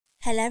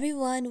Hello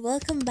everyone,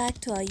 welcome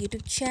back to our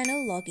YouTube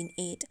channel Login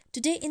 8.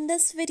 Today in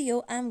this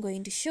video, I'm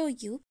going to show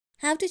you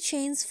how to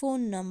change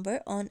phone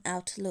number on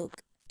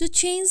Outlook. To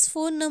change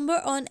phone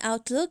number on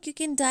Outlook, you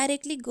can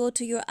directly go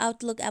to your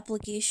Outlook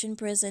application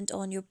present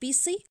on your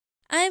PC.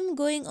 I'm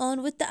going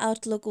on with the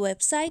Outlook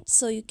website,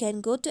 so you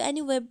can go to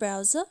any web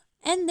browser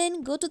and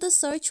then go to the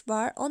search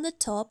bar on the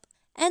top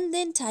and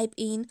then type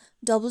in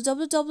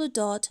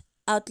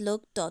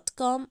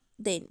www.outlook.com,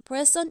 then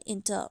press on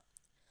enter.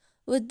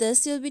 With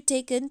this, you'll be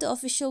taken to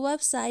official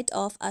website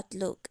of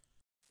Outlook.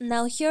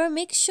 Now here,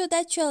 make sure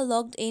that you are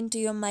logged into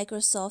your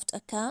Microsoft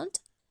account.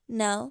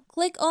 Now,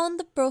 click on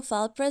the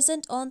profile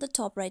present on the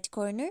top right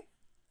corner.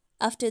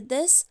 After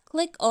this,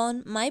 click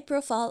on My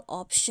Profile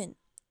option.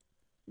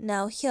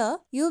 Now here,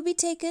 you'll be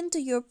taken to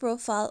your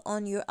profile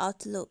on your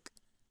Outlook.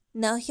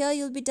 Now here,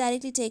 you'll be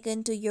directly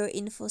taken to your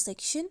info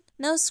section.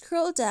 Now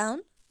scroll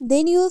down.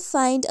 Then you'll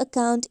find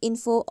Account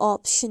Info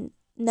option.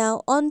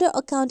 Now under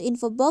account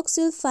info box,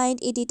 you'll find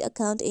edit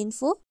account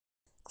info.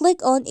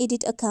 Click on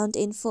edit account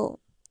info.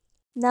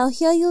 Now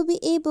here you'll be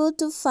able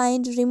to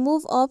find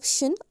remove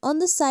option on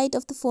the side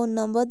of the phone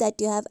number that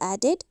you have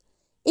added.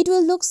 It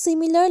will look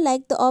similar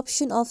like the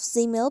option of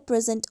Gmail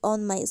present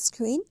on my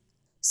screen.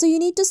 So you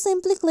need to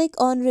simply click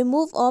on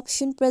remove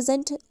option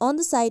present on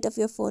the side of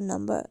your phone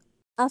number.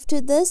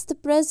 After this, the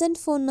present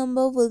phone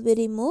number will be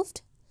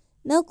removed.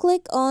 Now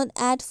click on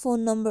add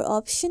phone number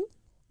option.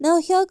 Now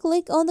here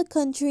click on the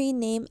country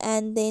name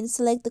and then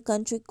select the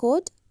country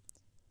code.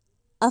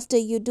 After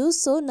you do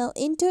so, now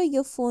enter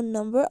your phone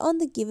number on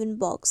the given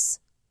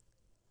box.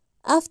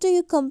 After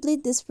you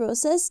complete this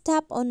process,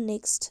 tap on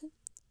next.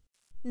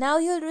 Now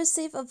you'll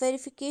receive a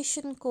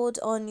verification code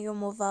on your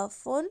mobile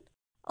phone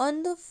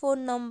on the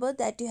phone number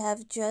that you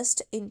have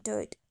just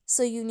entered.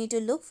 So you need to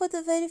look for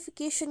the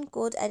verification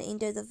code and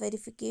enter the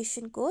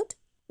verification code.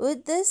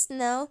 With this,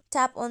 now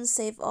tap on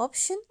save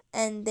option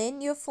and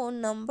then your phone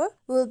number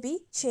will be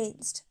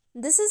changed.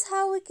 This is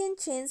how we can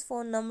change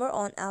phone number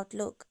on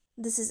Outlook.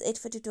 This is it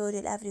for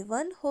tutorial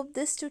everyone. Hope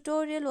this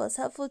tutorial was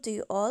helpful to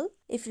you all.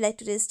 If you like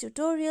today's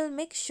tutorial,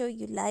 make sure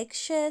you like,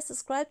 share,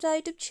 subscribe to our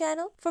YouTube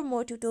channel for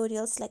more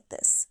tutorials like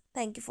this.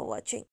 Thank you for watching.